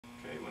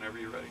whenever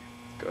you're ready.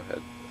 Go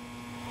ahead.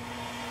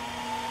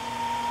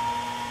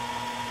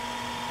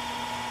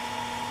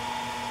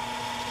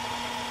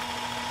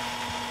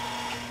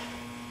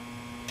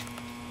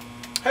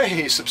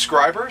 Hey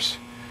subscribers,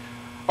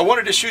 I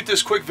wanted to shoot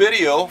this quick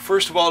video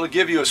first of all to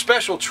give you a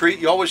special treat.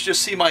 You always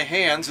just see my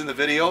hands in the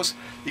videos.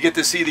 You get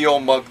to see the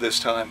old mug this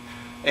time,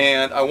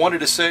 and I wanted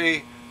to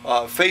say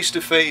face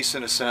to face,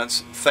 in a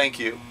sense, thank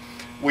you.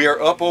 We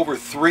are up over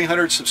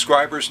 300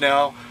 subscribers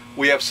now.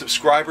 We have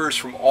subscribers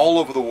from all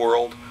over the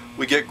world.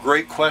 We get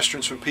great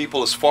questions from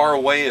people as far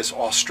away as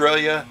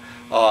Australia,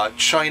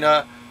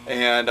 China,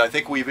 and I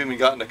think we've even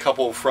gotten a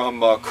couple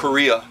from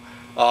Korea.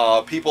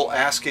 People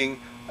asking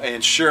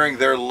and sharing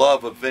their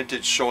love of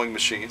vintage sewing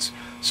machines.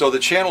 So the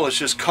channel has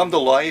just come to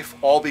life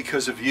all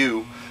because of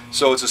you.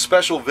 So it's a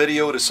special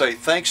video to say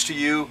thanks to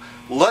you.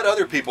 Let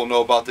other people know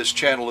about this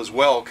channel as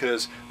well,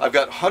 because I've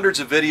got hundreds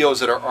of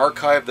videos that are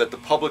archived that the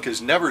public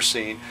has never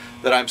seen,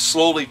 that I'm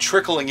slowly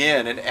trickling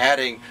in and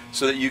adding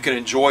so that you can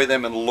enjoy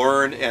them and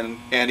learn and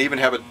even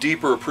have a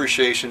deeper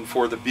appreciation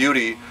for the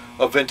beauty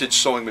of vintage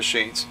sewing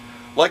machines.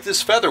 Like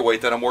this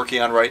Featherweight that I'm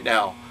working on right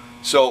now.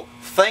 So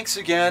thanks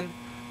again,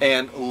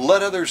 and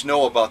let others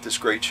know about this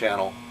great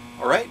channel.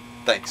 Alright?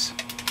 Thanks.